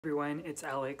Everyone, it's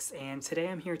Alex, and today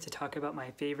I'm here to talk about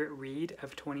my favorite read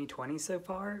of 2020 so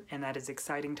far, and that is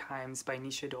Exciting Times by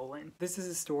Dolan. This is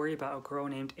a story about a girl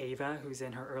named Ava who's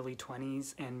in her early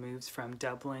 20s and moves from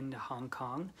Dublin to Hong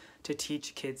Kong to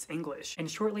teach kids English.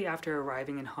 And shortly after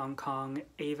arriving in Hong Kong,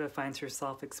 Ava finds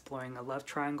herself exploring a love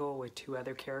triangle with two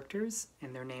other characters,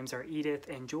 and their names are Edith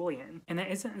and Julian. And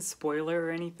that isn't a spoiler or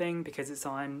anything because it's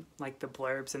on like the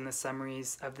blurbs and the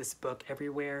summaries of this book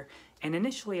everywhere. And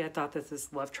initially I thought that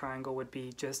this love triangle would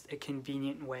be just a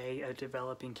convenient way of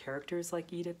developing characters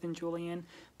like Edith and Julian,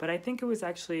 but I think it was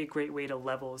actually a great way to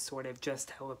level sort of just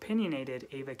how opinionated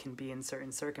Ava can be in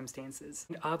certain circumstances.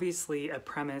 And obviously a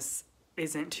premise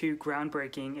isn't too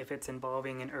groundbreaking if it's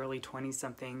involving an early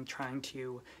 20-something trying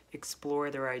to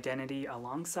explore their identity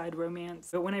alongside romance.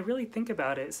 But when I really think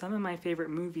about it, some of my favorite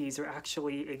movies are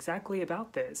actually exactly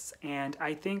about this, and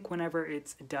I think whenever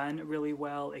it's done really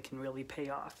well, it can really pay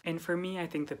off. And for me, I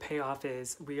think the payoff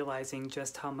is realizing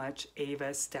just how much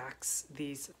Ava stacks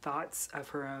these thoughts of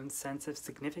her own sense of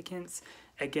significance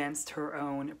against her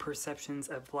own perceptions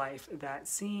of life that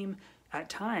seem at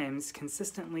times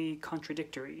consistently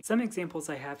contradictory. Some examples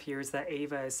I have here is that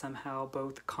Ava is somehow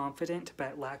both confident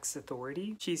but lacks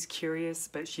authority. She's curious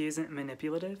but she isn't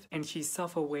manipulative, and she's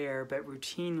self-aware but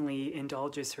routinely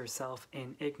indulges herself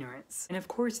in ignorance. And of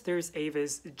course there's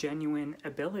Ava's genuine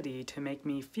ability to make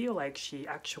me feel like she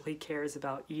actually cares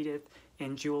about Edith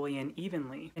and Julian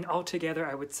evenly. And altogether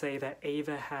I would say that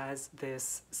Ava has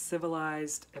this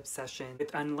civilized obsession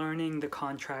with unlearning the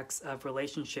contracts of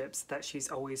relationships that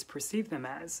she's always perceived them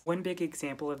as. One big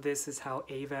example of this is how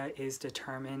Ava is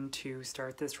determined to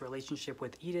start this relationship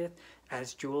with Edith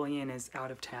as Julian is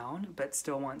out of town but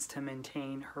still wants to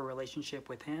maintain her relationship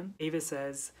with him. Ava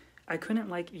says, "I couldn't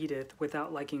like Edith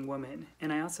without liking women,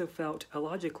 and I also felt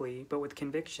illogically but with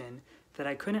conviction that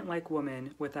I couldn't like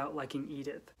women without liking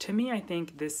Edith." To me, I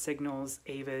think this signals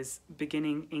Ava's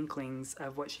beginning inklings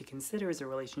of what she considers a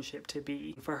relationship to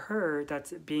be. For her,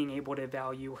 that's being able to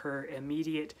value her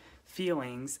immediate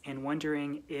feelings and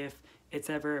wondering if it's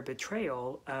ever a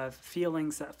betrayal of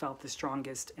feelings that felt the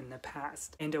strongest in the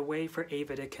past. And a way for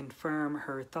Ava to confirm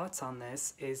her thoughts on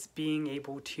this is being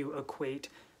able to equate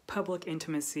public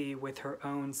intimacy with her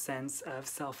own sense of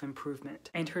self-improvement.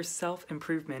 And her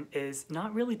self-improvement is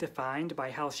not really defined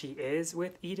by how she is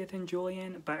with Edith and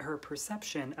Julian, but her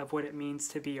perception of what it means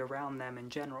to be around them in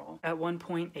general. At one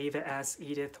point, Ava asks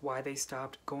Edith why they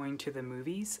stopped going to the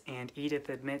movies, and Edith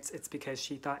admits it's because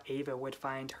she thought Ava would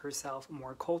find herself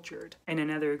more cultured. And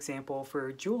another example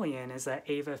for Julian is that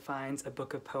Ava finds a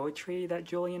book of poetry that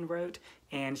Julian wrote,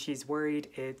 and she's worried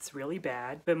it's really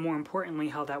bad, but more importantly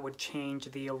how that would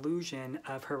change the illusion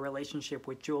of her relationship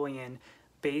with Julian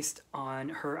based on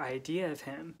her idea of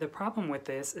him. The problem with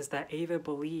this is that Ava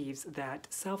believes that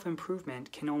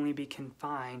self-improvement can only be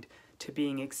confined to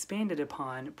being expanded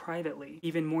upon privately.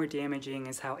 Even more damaging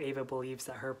is how Ava believes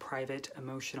that her private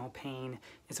emotional pain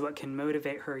is what can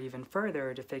motivate her even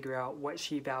further to figure out what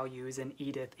she values in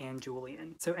Edith and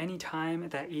Julian. So anytime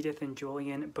that Edith and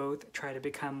Julian both try to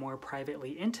become more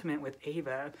privately intimate with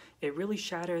Ava, it really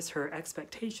shatters her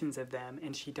expectations of them,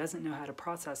 and she doesn't know how to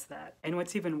process that. And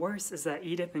what's even worse is that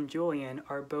Edith and Julian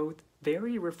are both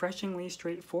very refreshingly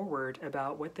straightforward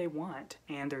about what they want,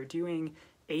 and they're doing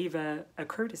Ava a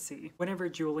courtesy. Whenever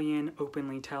Julian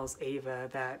openly tells Ava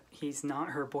that he's not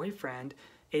her boyfriend,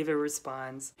 Ava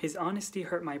responds, "His honesty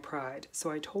hurt my pride, so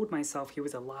I told myself he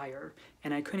was a liar,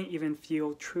 and I couldn't even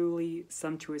feel truly,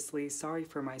 sumptuously sorry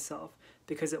for myself,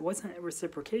 because it wasn't a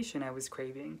reciprocation I was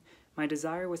craving. My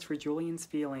desire was for Julian's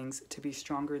feelings to be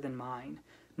stronger than mine.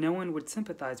 No one would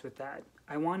sympathize with that.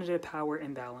 I wanted a power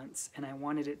imbalance, and I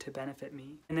wanted it to benefit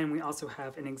me." And then we also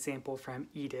have an example from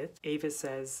Edith. Ava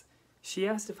says, "She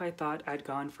asked if I thought I'd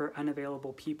gone for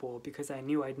unavailable people because I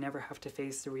knew I'd never have to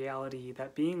face the reality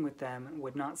that being with them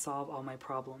would not solve all my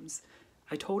problems.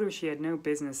 I told her she had no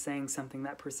business saying something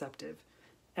that perceptive.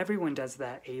 Everyone does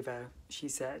that, Ava," she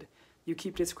said. "You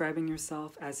keep describing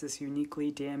yourself as this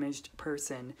uniquely damaged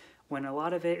person when a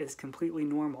lot of it is completely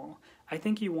normal. I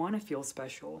think you want to feel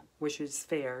special, which is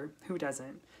fair, who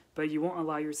doesn't? But you won't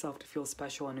allow yourself to feel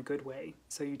special in a good way,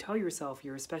 so you tell yourself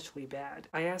you're especially bad."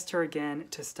 I asked her again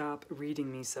to stop reading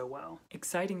me so well.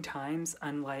 Exciting Times,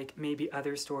 unlike maybe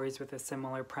other stories with a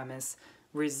similar premise,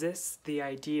 resists the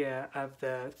idea of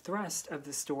the thrust of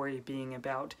the story being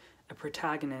about a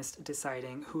protagonist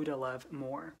deciding who to love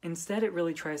more. Instead, it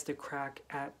really tries to crack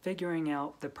at figuring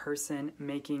out the person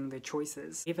making the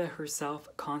choices. Ava herself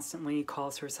constantly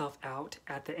calls herself out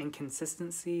at the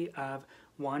inconsistency of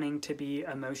wanting to be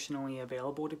emotionally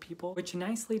available to people, which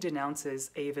nicely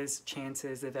denounces Ava's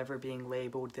chances of ever being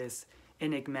labeled this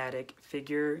enigmatic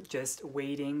figure just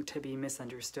waiting to be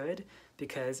misunderstood,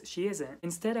 because she isn't.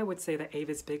 Instead, I would say that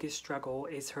Ava's biggest struggle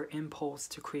is her impulse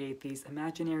to create these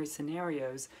imaginary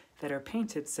scenarios that are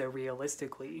painted so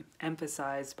realistically,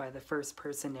 emphasized by the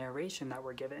first-person narration that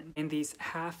we're given. And these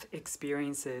half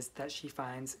experiences that she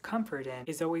finds comfort in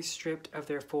is always stripped of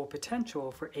their full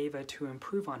potential for Ava to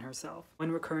improve on herself.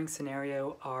 One recurring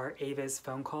scenario are Ava's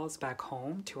phone calls back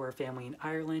home to her family in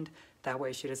Ireland. That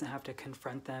way she doesn't have to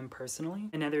confront them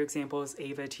personally. Another example is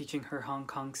Ava teaching her Hong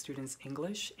Kong students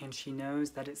English, and she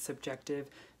knows that it's subjective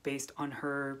based on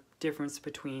her difference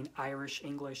between Irish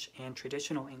English and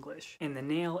traditional English. And the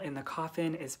nail in the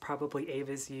coffin is probably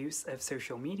Ava's use of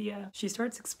social media. She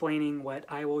starts explaining what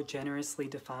I will generously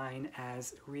define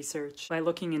as research by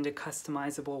looking into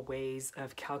customizable ways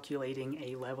of calculating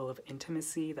a level of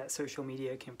intimacy that social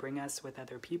media can bring us with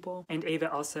other people. And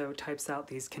Ava also types out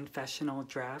these confessional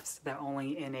drafts that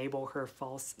only enable her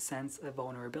false sense of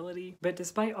vulnerability. But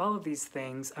despite all of these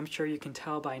things, I'm sure you can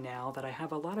tell by now that I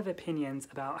have a lot of opinions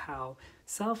about how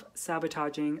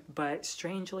self-sabotaging but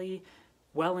strangely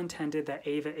well-intended that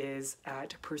Ava is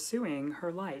at pursuing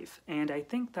her life, and I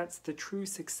think that's the true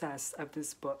success of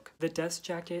this book. The Dust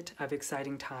Jacket of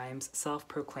Exciting Times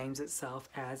self-proclaims itself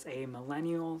as a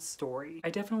millennial story.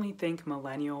 I definitely think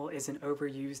millennial is an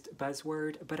overused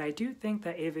buzzword, but I do think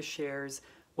that Ava shares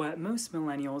what most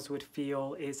millennials would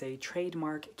feel is a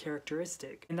trademark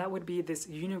characteristic, and that would be this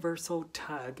universal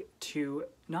tug to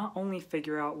not only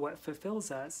figure out what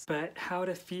fulfills us, but how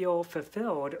to feel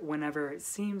fulfilled whenever it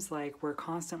seems like we're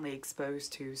constantly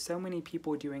exposed to so many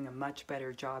people doing a much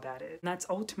better job at it. And that's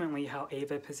ultimately how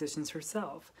Ava positions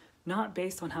herself. Not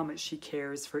based on how much she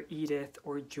cares for Edith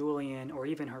or Julian or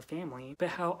even her family, but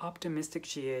how optimistic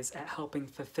she is at helping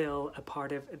fulfill a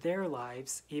part of their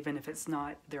lives, even if it's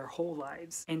not their whole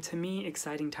lives. And to me,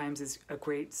 Exciting Times is a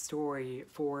great story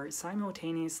for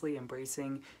simultaneously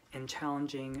embracing and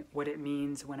challenging what it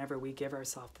means whenever we give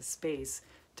ourselves the space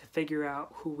to figure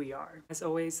out who we are. As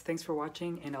always, thanks for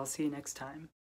watching, and I'll see you next time.